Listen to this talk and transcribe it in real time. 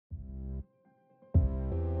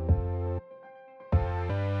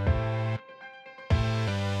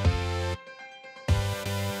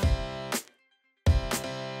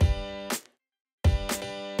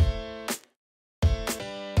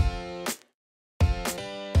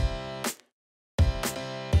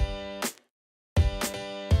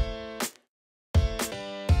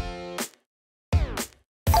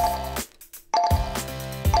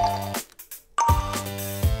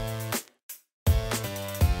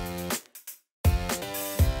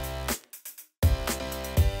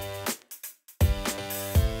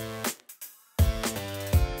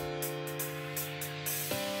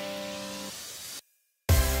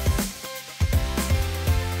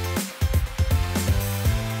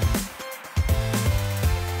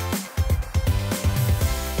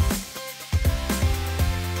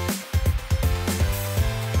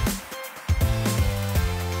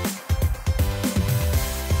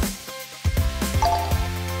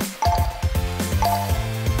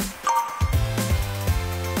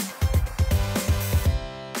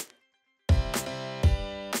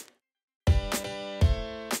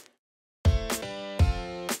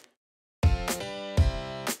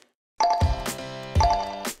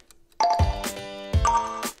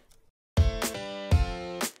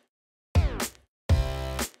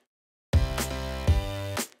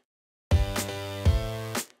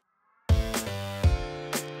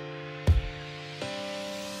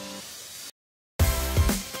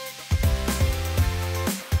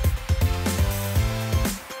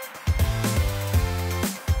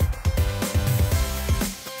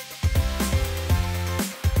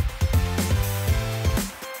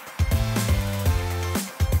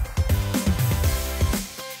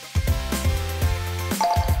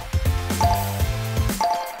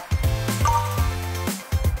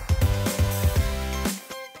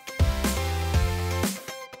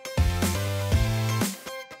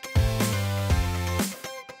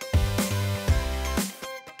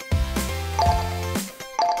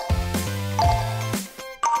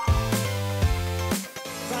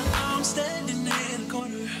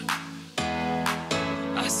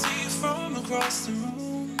across the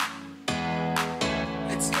room.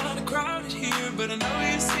 It's kinda crowded here, but I know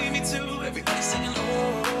you see me too. Everybody's singing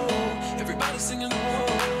oh, everybody's singing oh.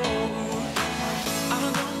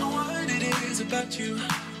 I don't know what it is about you.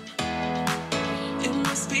 It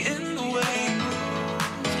must be in the way you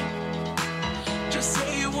move. Just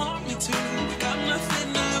say you want me to. We got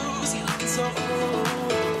nothing to lose. You're looking so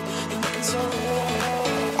you're looking so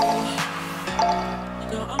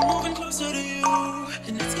Now I'm moving closer to you,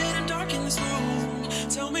 and it's getting dark in this room.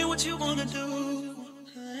 Tell me what you wanna do.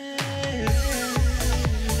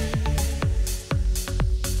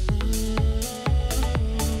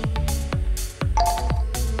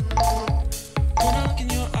 When I look in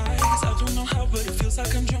your eyes, I don't know how, but it feels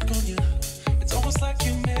like I'm drunk on you. It's almost like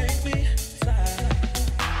you make me fly.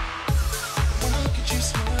 When I look at you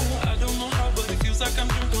smile, I don't know how, but it feels like I'm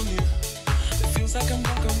drunk on you. It feels like I'm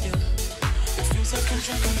drunk on you. It feels like I'm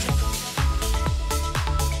drunk on you.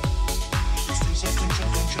 It feels like I'm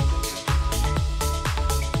drunk on you.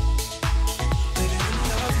 Baby, let me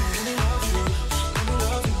love you, let me love you. Let me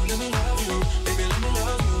love you, let me love you. Baby, let me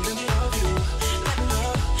love you, let me love you. Let me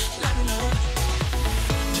love, let me love.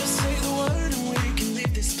 Just say the word and we can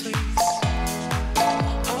leave this place.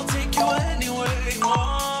 I'll take you anywhere you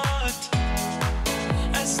want.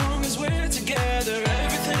 As long as we're together,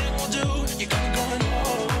 everything we'll do. You got me going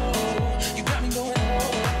oh, you got me going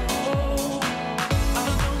oh. I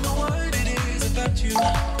don't know what it is about you.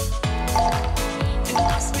 It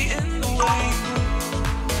must be in the way you move.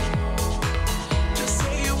 Just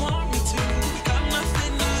say you want me to. We got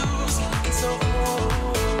nothing to lose. You're looking so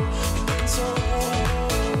you're looking so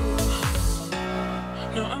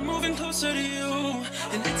Now I'm moving closer to you,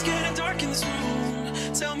 and it's getting dark in this room.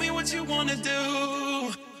 Tell me what you wanna do.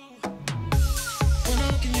 When I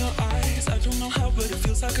look in your eyes, I don't know how, but it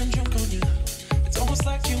feels like I'm drunk on you. It's almost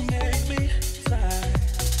like you make me fly.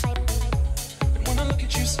 And when I look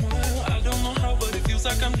at you smile, I don't know how, but it feels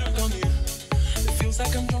like I'm drunk on you. It feels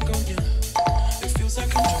like I'm drunk on you. It feels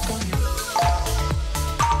like I'm drunk on you.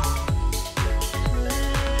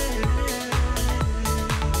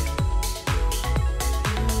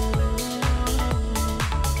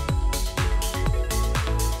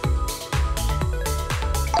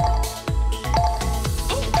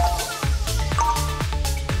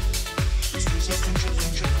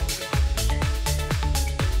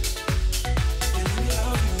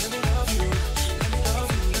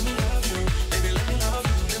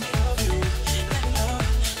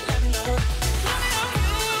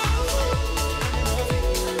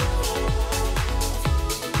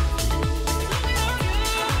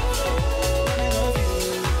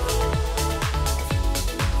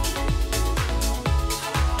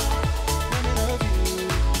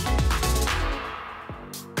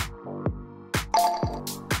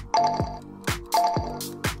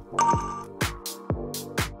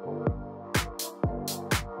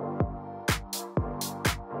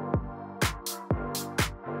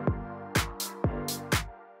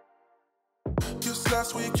 Just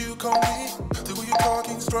last week you called me. The way you're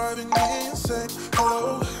talking's driving me insane.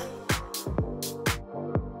 Hello.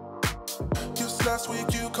 Just last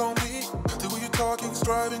week you called me. The way you're talking's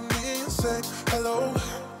driving me insane. Hello.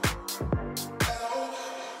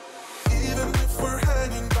 Even if we're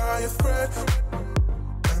hanging by a thread,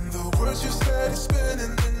 and the words you said is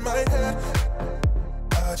spinning in my head,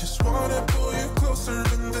 I just wanna pull you closer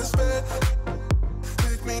in this bed.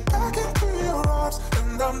 Take me back into your arms,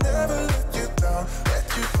 and I'll never let you down. Let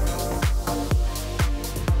you down.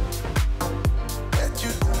 Let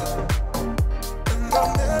you down. And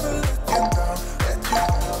I'll never let you down. Let you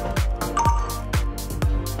down.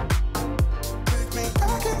 Take me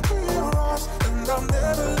back into your arms, and I'll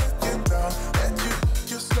never let you down. Let you.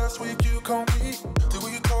 Just last week you called me. The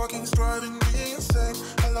way you're talking's driving me insane.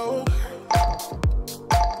 Hello.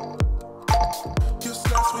 Just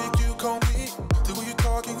last week you called me. The way you're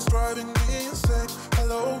talking's driving me insane.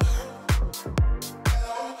 Hello.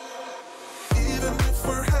 Even if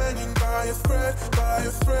we're hanging by a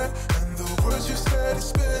thread, and the words you said is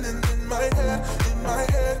spinning in my head,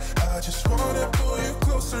 I just wanna pull you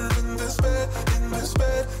closer in this bed,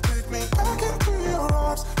 Take me back into your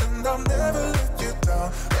arms, and I'll never let you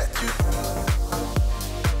down, let you down,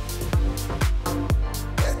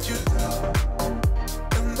 let you down,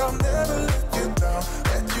 and I'll never let you down,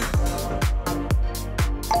 let you down.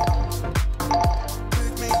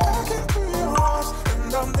 Take me back into your arms,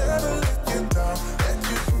 and I'll never let you down. Let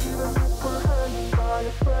you. Even if we're hanging by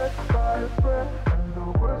a thread, and the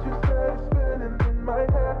words you say is spinning in my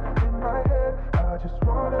head, I just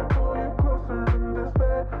wanna pull you closer in this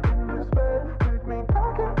bed, Take me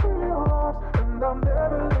back into your arms, and I'll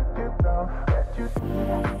never let you down. Let you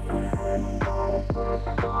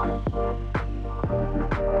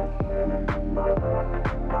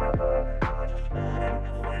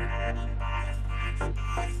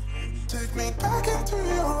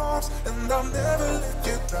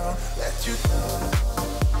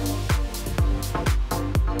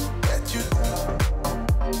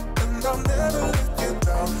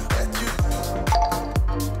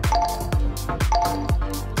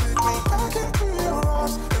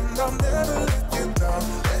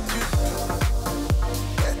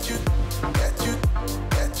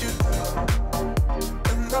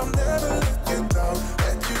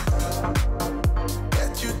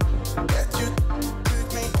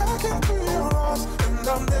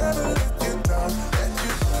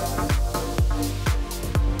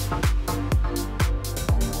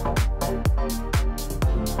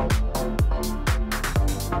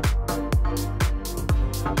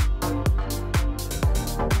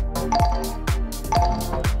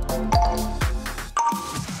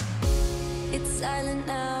silent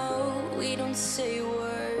now, we don't say a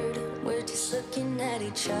word. We're just looking at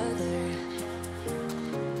each other.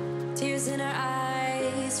 Tears in our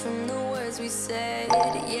eyes from the words we said.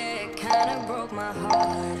 Yeah, it kinda broke my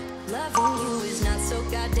heart. Loving you is not so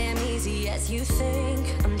goddamn easy as you think.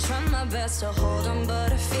 I'm trying my best to hold on,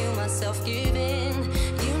 but I feel myself giving.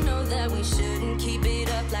 You know that we shouldn't keep it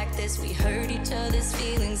up like this. We hurt each other's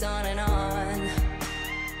feelings on and on.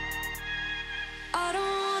 I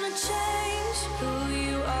don't wanna change who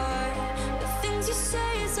you are. The things you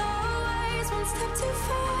say is always one step too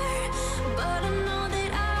far. But I know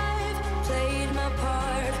that I've played my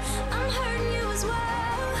part. I'm hurting you as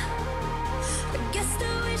well. I guess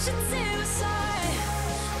that we should say we're sorry.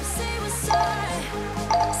 Say we're sorry.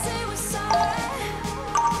 Say we're sorry.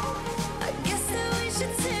 I guess that we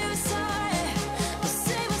should say we're sorry.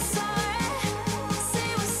 Say we're sorry. Say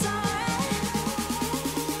we're sorry.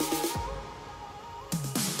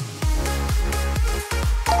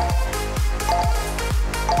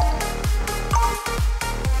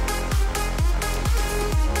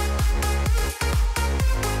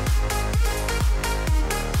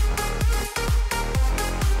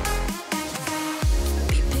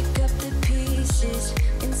 We pick up the pieces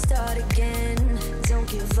and start again. Don't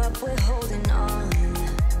give up, we're holding on.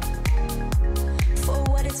 For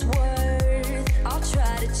what it's worth, I'll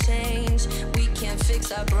try to change. We can't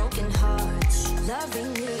fix our broken hearts.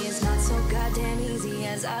 Loving me is not so goddamn easy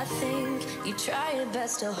as I think. You try your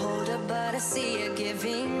best to hold up, but I see you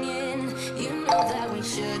giving in. You know that we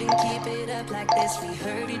shouldn't keep it up like this. We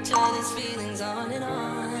hurt each other's feelings on and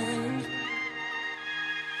on.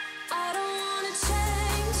 I don't wanna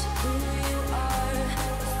change who you are.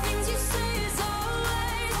 The things you say is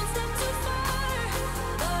always one step too far.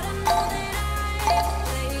 But I know that I've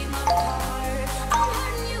played my part. I'm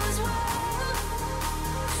hurting you as well.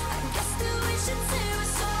 I guess that we should say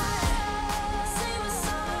we're sorry. Say we're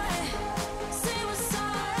sorry. Say we're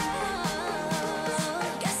sorry. I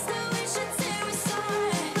guess that we should say we're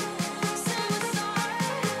sorry. Say we're sorry.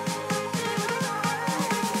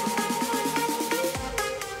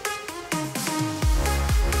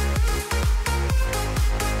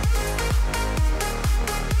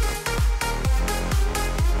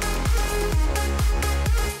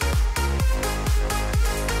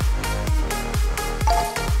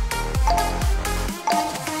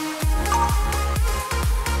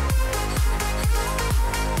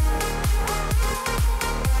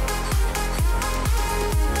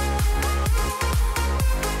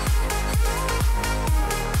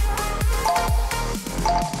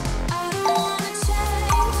 I don't wanna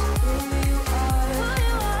change who you are.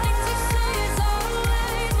 The things you say is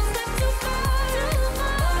always one step too far.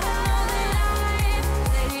 But I know that I've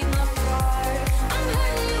played my part. I'm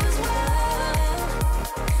hurting you as well.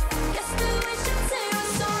 Guess that we should say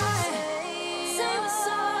we're sorry. Say we're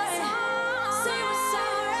sorry. Say we're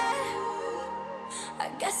sorry. I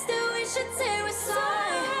guess that we should say we're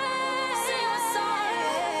sorry. Say we're sorry.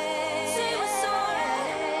 Say we're sorry.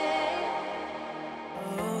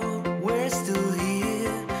 We're still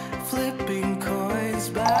here, flipping coins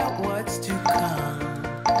about what's to come.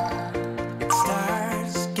 It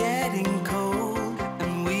starts getting cold,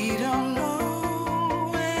 and we don't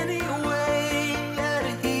know any way out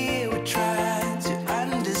of here. We're trying to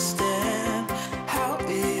understand how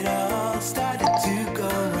it all started to go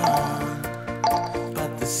wrong.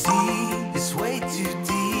 But the sea is way too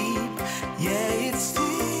deep. Yeah, it's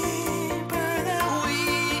deeper than we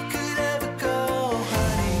could ever go,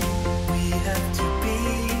 honey. We have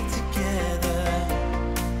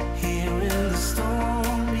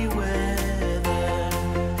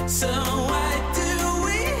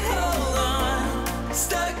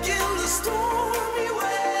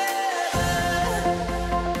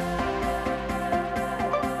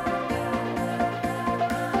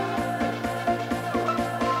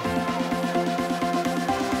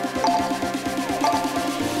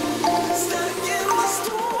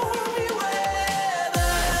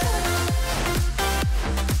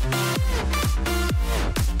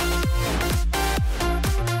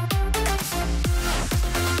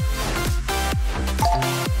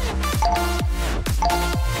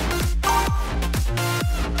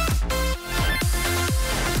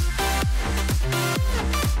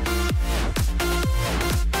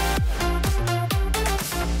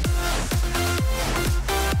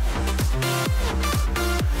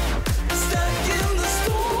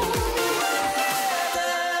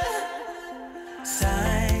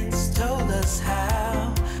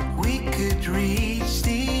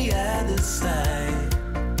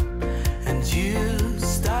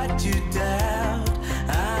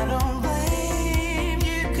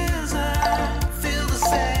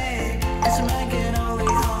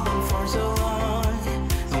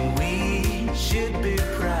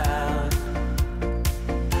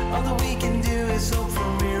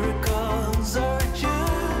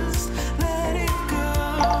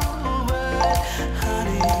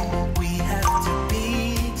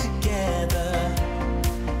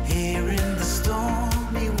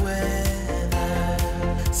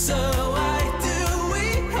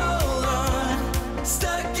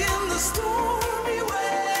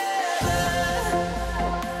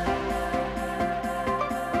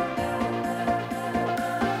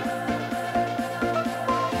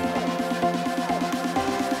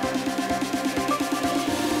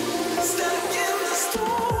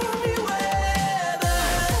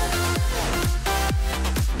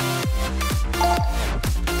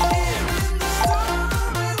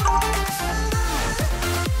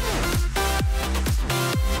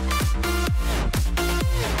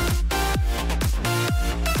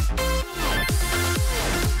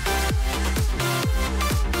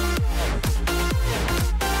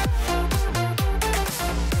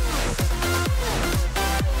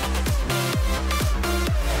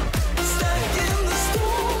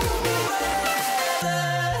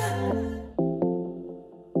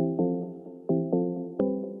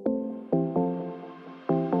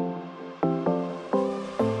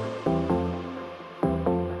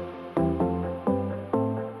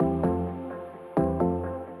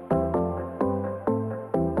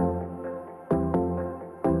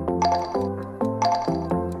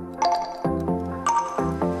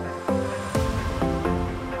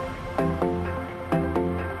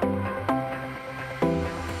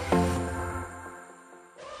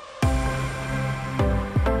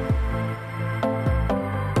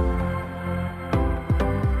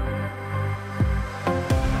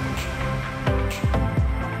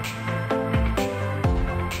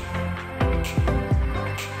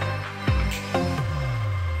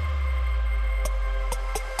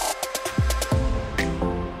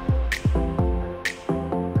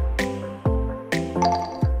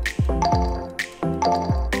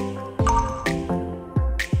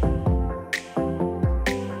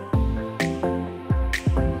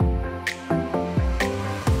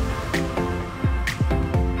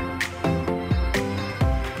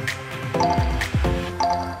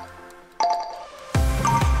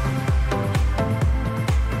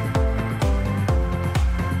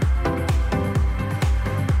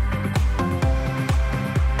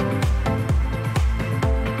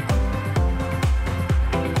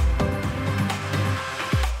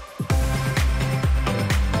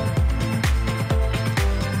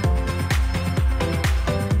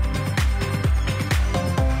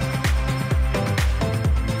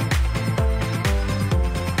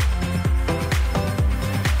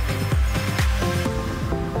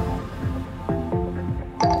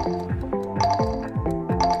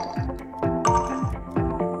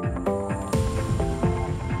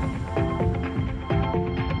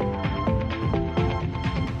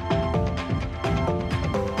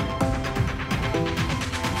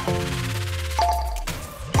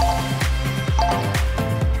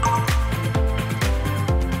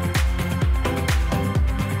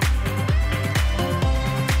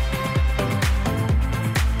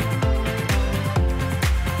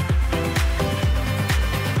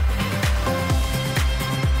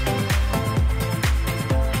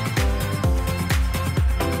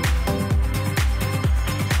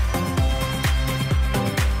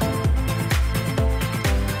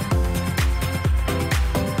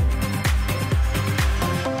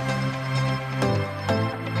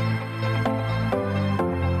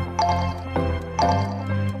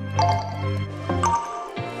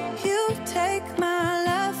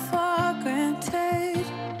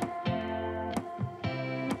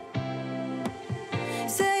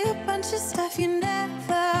say a bunch of stuff you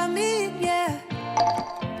never mean, yeah.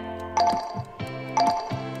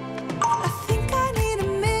 I think I need a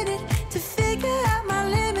minute to figure out my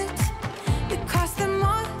limits. You cross them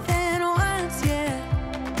more than once, yeah.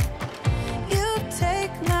 You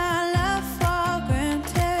take my love for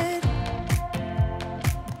granted.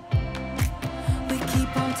 We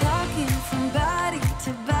keep on talking from body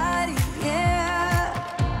to body, yeah.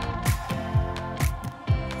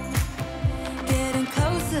 Getting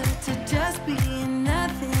closer to just being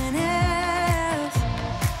nothing else.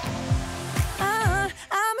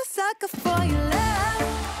 I'm a sucker for your love,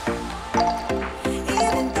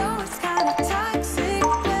 even though it's kind of toxic,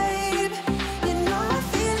 babe. You know I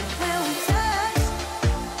feel it when we touch,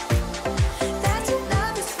 that your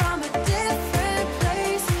love is from a different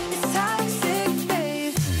place. It's toxic,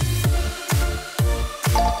 babe.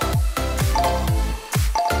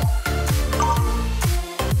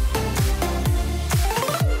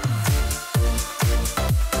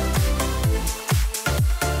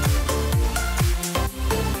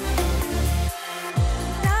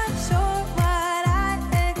 Not sure what I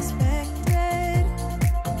expected.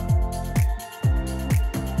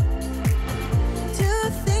 To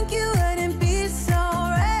think you wouldn't be so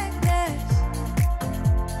reckless.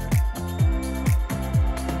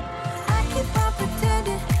 I keep on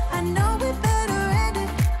pretending I know we better end it.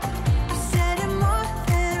 I said it more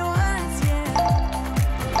than once, yeah.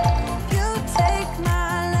 You take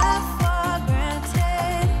my love for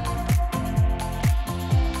granted.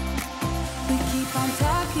 We keep on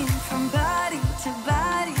talking from body to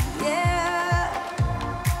body, yeah.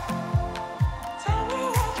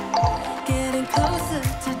 Getting closer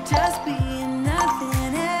to just being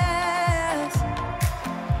nothing else.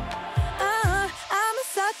 I'm a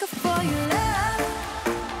sucker for your love,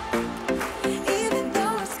 even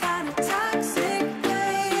though it's kind of toxic,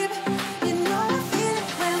 babe. You know I feel it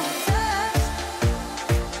when we touch,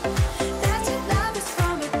 that your love is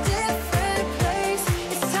from a different place.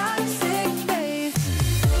 It's toxic, babe.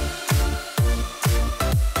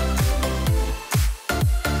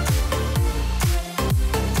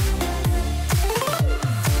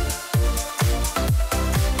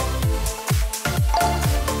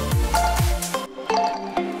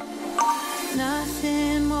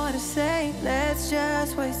 Nothing more to say, let's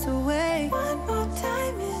just waste away. One more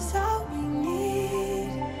time is all we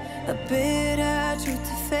need. A bitter truth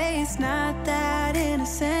to face, not that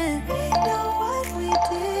innocent. We know what we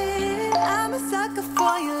did. I'm a sucker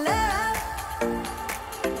for your love,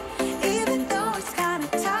 even though it's kind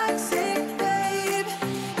of toxic, babe.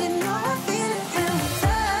 You know I feel it when we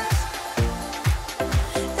touch,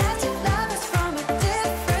 that your love is from a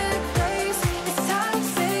different place. It's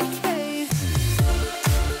toxic, babe.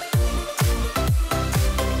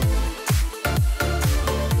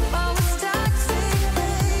 Oh, it's toxic,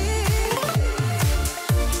 babe.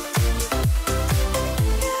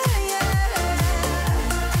 Yeah, yeah.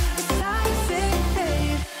 It's toxic,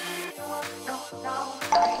 babe.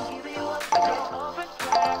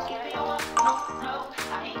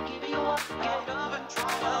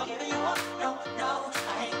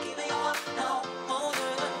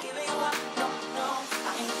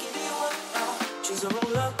 She's a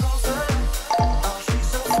roller coaster. Oh, she's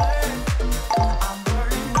so fake. I'm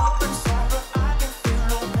burning up inside, but I can feel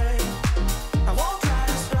no pain. I won't try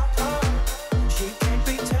to stop her. She can't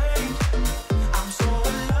be tamed. I'm so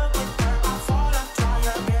in love with her. I fall and try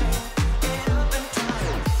again. Get up and try.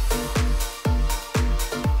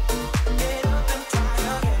 Get up and try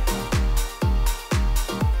again.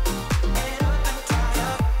 Get up and try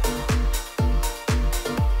again.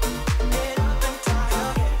 Get up and try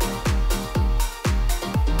again.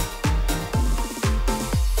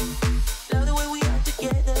 Love the way we are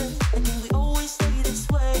together. I think we always stay this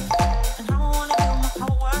way. And I wanna give my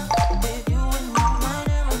power with you and me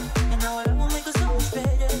whenever. And our love will make us so much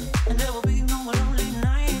better. And there will be no more lonely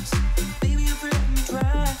nights. Baby, if you let me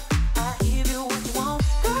try, I give you what you want.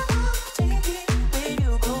 Girl, take it when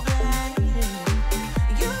you go blind.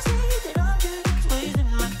 You say that I'm just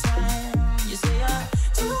wasting my time. You say I'm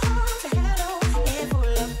too hard to handle and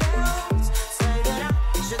full of doubts. Say that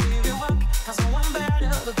I should give you up, 'cause I want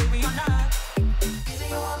better, but baby, you're not. Giving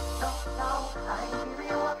you up, no, no, I ain't giving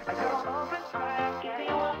you up. Get up and try. Giving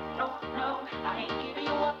you up, no, no, I ain't giving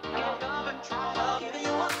you up. Get up and try. Giving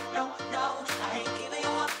you up, no, no, I ain't giving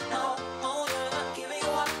you up, no. Oh yeah, giving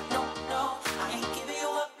you up, no, no, I ain't giving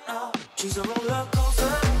you up, no. She's a roller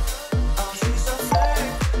coaster. Oh, she's so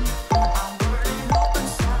fake. I'm burning up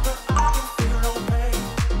inside, but I can feel no pain.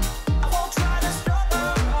 I won't try to stop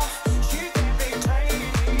her. She can't be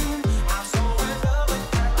tamed. I'm so in love with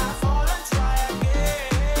her. I fall and try again.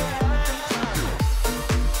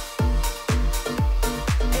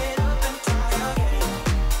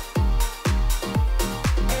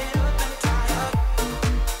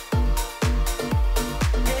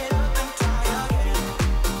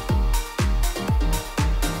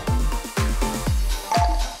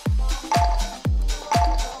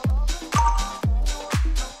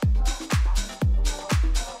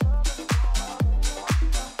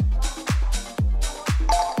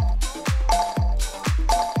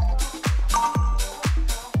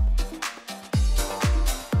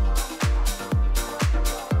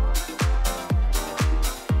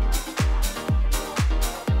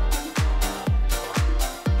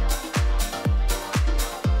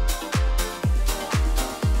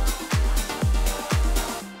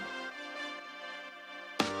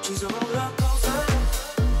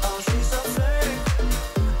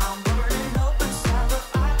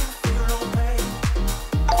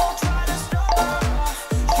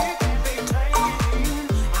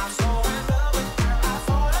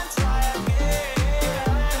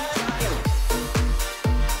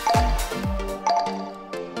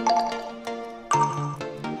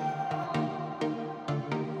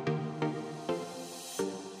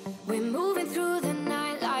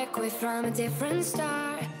 we're from a different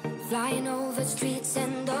star, flying over streets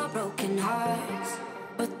and our broken hearts.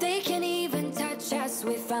 But they can't even touch us,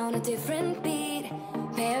 we found a different beat.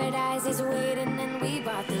 Paradise is waiting and we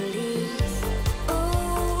bought the leaves.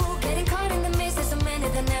 Ooh, getting caught in the mist, there's so many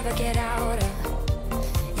that never get out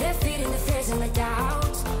of. They're feeding the fears and the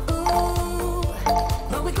doubts. Ooh,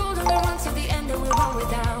 but we're golden, we run to the end and we run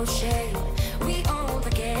without shame. We own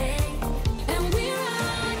the game, and we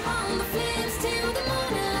ride on the flames till the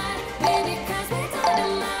morning light. Baby, 'cause we're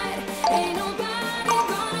dynamite. Ain't nobody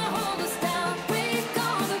gonna hold us down. Break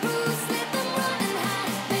all the rules, let them run and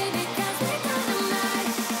hide. Baby, 'cause we're dynamite.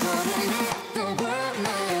 Gonna let the world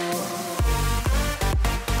know.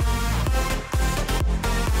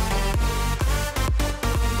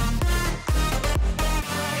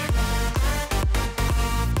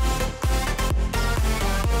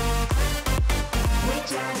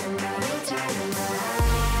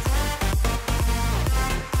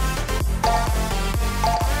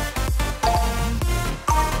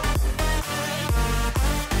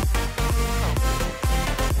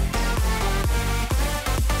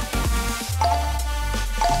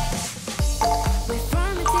 We're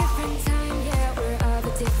from a different time, yeah, we're of a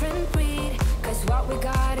different breed. 'Cause what we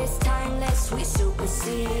got is timeless, we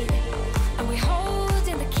supersede. And we're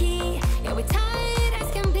holding the key, yeah, we're tight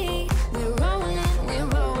as can be. We're rolling,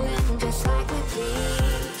 just like we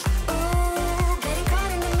please. Ooh, getting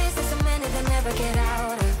caught in the mist, there's so many that never get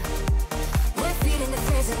out of. We're feeding the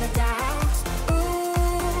fears and the doubts.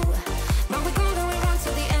 Ooh, but we're gonna run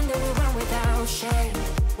to the end and we run without shame.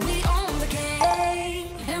 We own the game,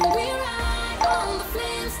 and we ride on the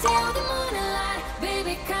flames till the morning light.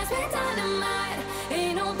 Baby, 'cause we're dynamite.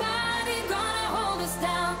 Ain't nobody gonna hold us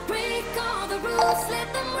down. Break all the rules, let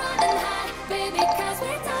the